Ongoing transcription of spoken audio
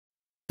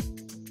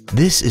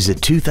This is a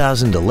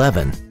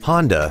 2011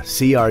 Honda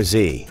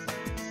CR-Z.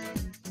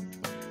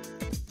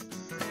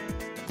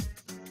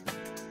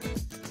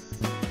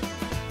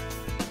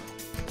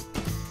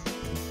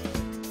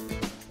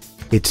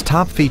 Its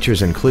top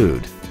features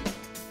include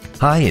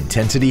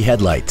high-intensity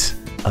headlights,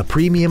 a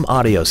premium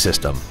audio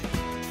system,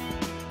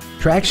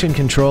 traction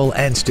control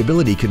and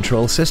stability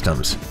control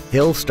systems,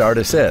 hill start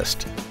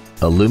assist,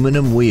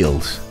 aluminum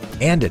wheels,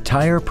 and a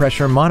tire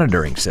pressure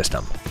monitoring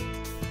system.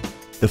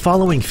 The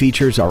following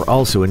features are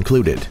also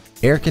included: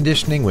 air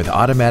conditioning with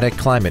automatic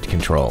climate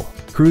control,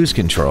 cruise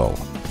control,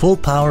 full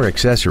power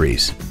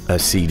accessories, a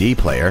CD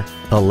player,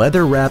 a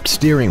leather-wrapped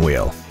steering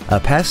wheel, a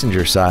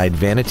passenger side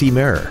vanity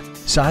mirror,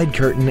 side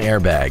curtain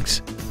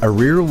airbags, a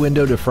rear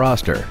window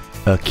defroster,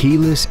 a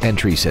keyless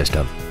entry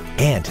system,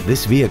 and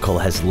this vehicle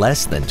has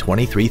less than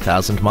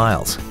 23,000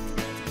 miles.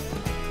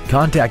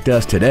 Contact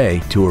us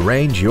today to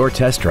arrange your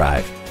test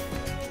drive.